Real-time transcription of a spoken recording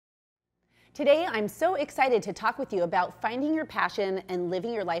Today, I'm so excited to talk with you about finding your passion and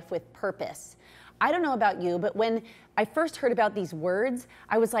living your life with purpose. I don't know about you, but when I first heard about these words,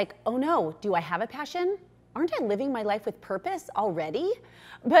 I was like, oh no, do I have a passion? Aren't I living my life with purpose already?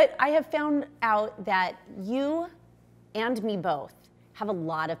 But I have found out that you and me both have a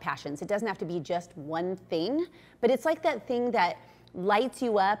lot of passions. It doesn't have to be just one thing, but it's like that thing that lights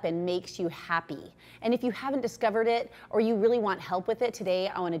you up and makes you happy. And if you haven't discovered it or you really want help with it today,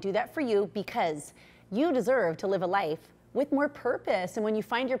 I want to do that for you because you deserve to live a life with more purpose. And when you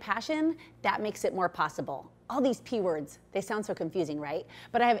find your passion, that makes it more possible. All these P words, they sound so confusing, right?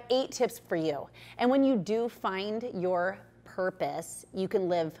 But I have 8 tips for you. And when you do find your purpose, you can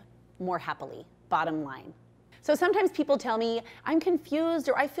live more happily, bottom line. So sometimes people tell me, I'm confused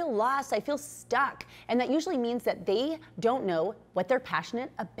or I feel lost, I feel stuck. And that usually means that they don't know what they're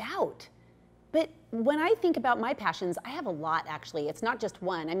passionate about. But when I think about my passions, I have a lot actually. It's not just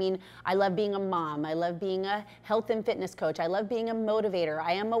one. I mean, I love being a mom. I love being a health and fitness coach. I love being a motivator.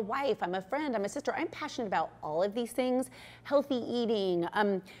 I am a wife. I'm a friend. I'm a sister. I'm passionate about all of these things. Healthy eating,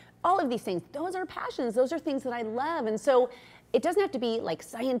 all of these things. Those are passions. Those are things that I love. And so it doesn't have to be like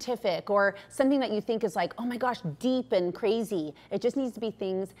scientific or something that you think is like, oh my gosh, deep and crazy. It just needs to be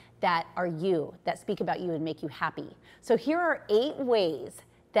things that are you, that speak about you and make you happy. So here are 8 ways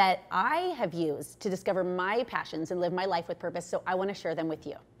that I have used to discover my passions and live my life with purpose, so I want to share them with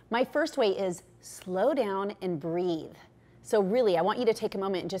you. My first way is slow down and breathe. So really, I want you to take a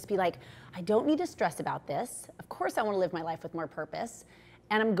moment and just be like, I don't need to stress about this. Of course I want to live my life with more purpose,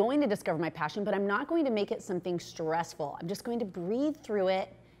 and I'm going to discover my passion, but I'm not going to make it something stressful. I'm just going to breathe through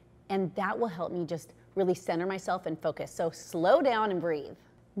it, and that will help me just really center myself and focus. So slow down and breathe.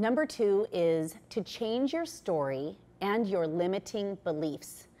 Number 2 is to change your story and your limiting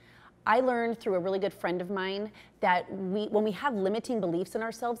beliefs. I learned through a really good friend of mine that when we have limiting beliefs in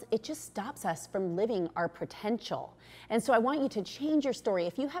ourselves, it just stops us from living our potential. And so I want you to change your story.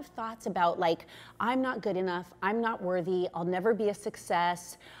 If you have thoughts about like, I'm not good enough, I'm not worthy, I'll never be a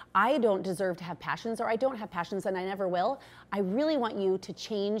success, I don't deserve to have passions, or I don't have passions and I never will, I really want you to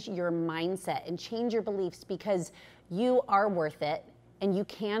change your mindset and change your beliefs because you are worth it and you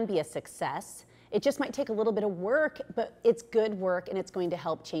can be a success. It just might take a little bit of work, but it's good work and it's going to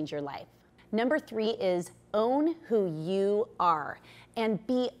help change your life. Number 3 is own who you are and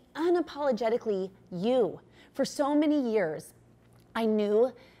be unapologetically you. For so many years, I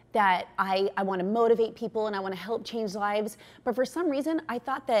knew that I want to motivate people and I want to help change lives, but for some reason, I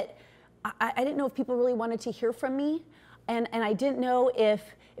thought that I didn't know if people really wanted to hear from me. And I didn't know if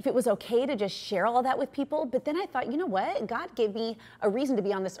it was okay to just share all that with people. But then I thought, you know what? God gave me a reason to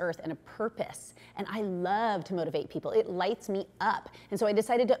be on this earth and a purpose. And I love to motivate people. It lights me up. And so I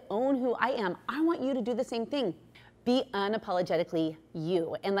decided to own who I am. I want you to do the same thing. Be unapologetically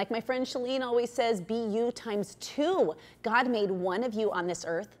you. And like my friend Shalene always says, be you times 2. God made one of you on this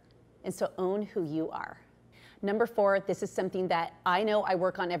earth. And so own who you are. Number 4, this is something that I know I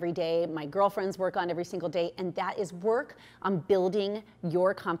work on every day, my girlfriends work on every single day, and that is work on building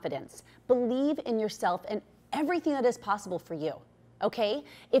your confidence. Believe in yourself and everything that is possible for you, okay?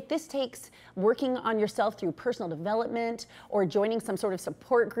 If this takes working on yourself through personal development or joining some sort of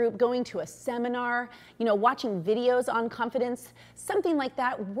support group, going to a seminar, watching videos on confidence, something like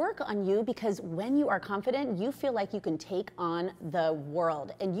that, work on you because when you are confident, you feel like you can take on the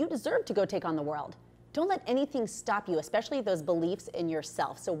world, and you deserve to go take on the world. Don't let anything stop you, especially those beliefs in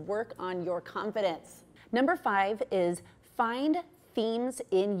yourself. So work on your confidence. Number 5 is find themes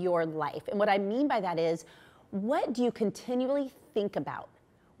in your life. And what I mean by that is, what do you continually think about?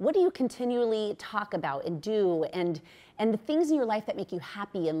 What do you continually talk about and do? And the things in your life that make you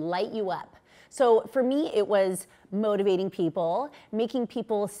happy and light you up. So for me, it was motivating people, making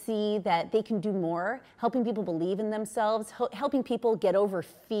people see that they can do more, helping people believe in themselves, helping people get over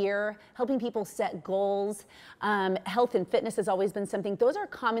fear, helping people set goals. Health and fitness has always been something. Those are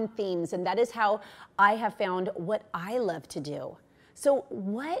common themes, and that is how I have found what I love to do. So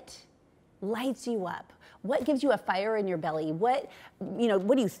what lights you up? What gives you a fire in your belly? What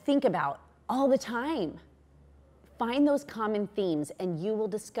do you think about all the time? Find those common themes and you will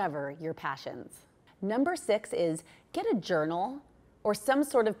discover your passions. Number 6 is get a journal or some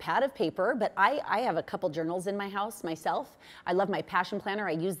sort of pad of paper, but I have a couple journals in my house myself. I love my passion planner.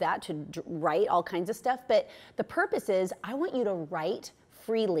 I use that to write all kinds of stuff, but the purpose is I want you to write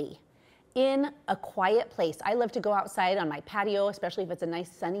freely in a quiet place. I love to go outside on my patio, especially if it's a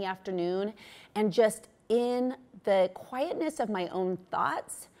nice sunny afternoon, and just in the quietness of my own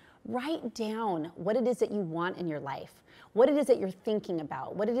thoughts, write down what it is that you want in your life. what it is that you're thinking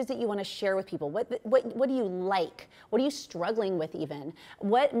about, what it is that you want to share with people, what do you like, what are you struggling with even,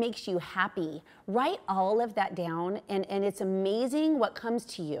 what makes you happy. Write all of that down, and it's amazing what comes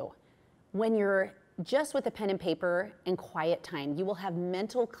to you when you're just with a pen and paper and quiet time. You will have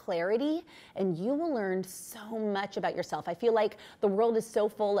mental clarity and you will learn so much about yourself. I feel like the world is so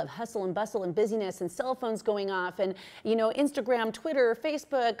full of hustle and bustle and busyness and cell phones going off and, you know, Instagram, Twitter,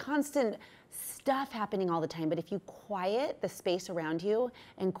 Facebook, constant stuff happening all the time. But if you quiet the space around you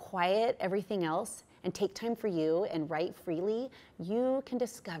and quiet everything else and take time for you and write freely, you can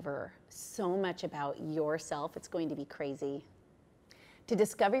discover so much about yourself. It's going to be crazy. To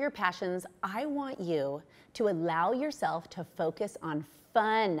discover your passions, I want you to allow yourself to focus on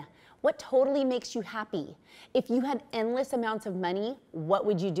fun. What totally makes you happy? If you had endless amounts of money, what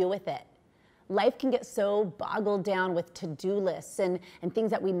would you do with it? Life can get so boggled down with to-do lists and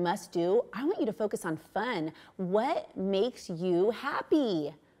things that we must do. I want you to focus on fun. What makes you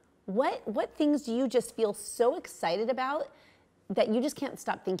happy? What things do you just feel so excited about that you just can't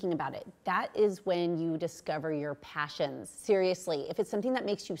stop thinking about it? That is when you discover your passions. Seriously, if it's something that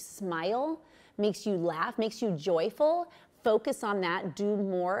makes you smile, makes you laugh, makes you joyful, focus on that, do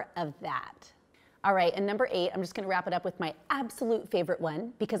more of that. All right, and number 8, I'm just gonna wrap it up with my absolute favorite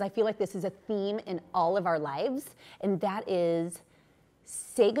one because I feel like this is a theme in all of our lives, and that is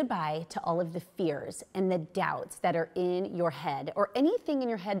say goodbye to all of the fears and the doubts that are in your head, or anything in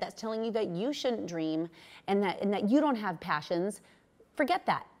your head that's telling you that you shouldn't dream and that you don't have passions. Forget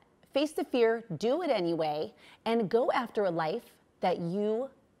that. Face the fear, do it anyway, and go after a life that you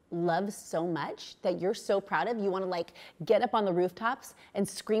love so much, that you're so proud of. You want to like get up on the rooftops and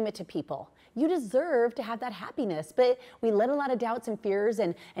scream it to people. You deserve to have that happiness, but we let a lot of doubts and fears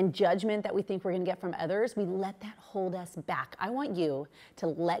and judgment that we think we're gonna get from others, we let that hold us back. I want you to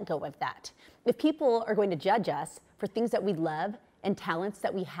let go of that. If people are going to judge us for things that we love and talents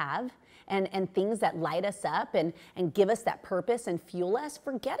that we have and things that light us up and give us that purpose and fuel us,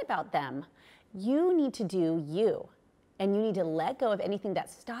 forget about them. You need to do you, and you need to let go of anything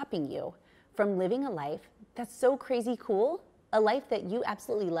that's stopping you from living a life that's so crazy cool, a life that you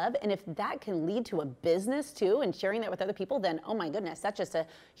absolutely love. And if that can lead to a business too and sharing that with other people, then oh my goodness, that's just a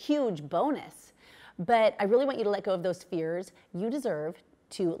huge bonus. But I really want you to let go of those fears. You deserve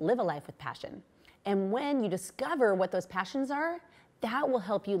to live a life with passion. And when you discover what those passions are, that will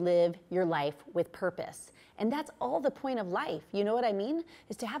help you live your life with purpose. And that's all the point of life. You know what I mean?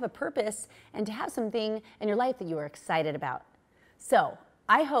 Is to have a purpose and to have something in your life that you are excited about. So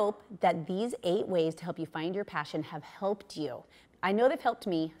I hope that these 8 ways to help you find your passion have helped you. I know they've helped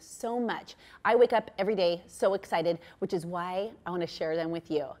me so much. I wake up every day so excited, which is why I want to share them with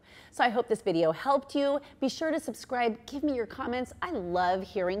you. So I hope this video helped you. Be sure to subscribe, give me your comments. I love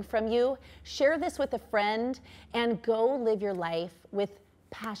hearing from you. Share this with a friend and go live your life with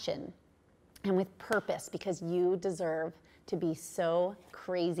passion and with purpose because you deserve to be so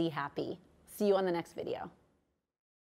crazy happy. See you on the next video.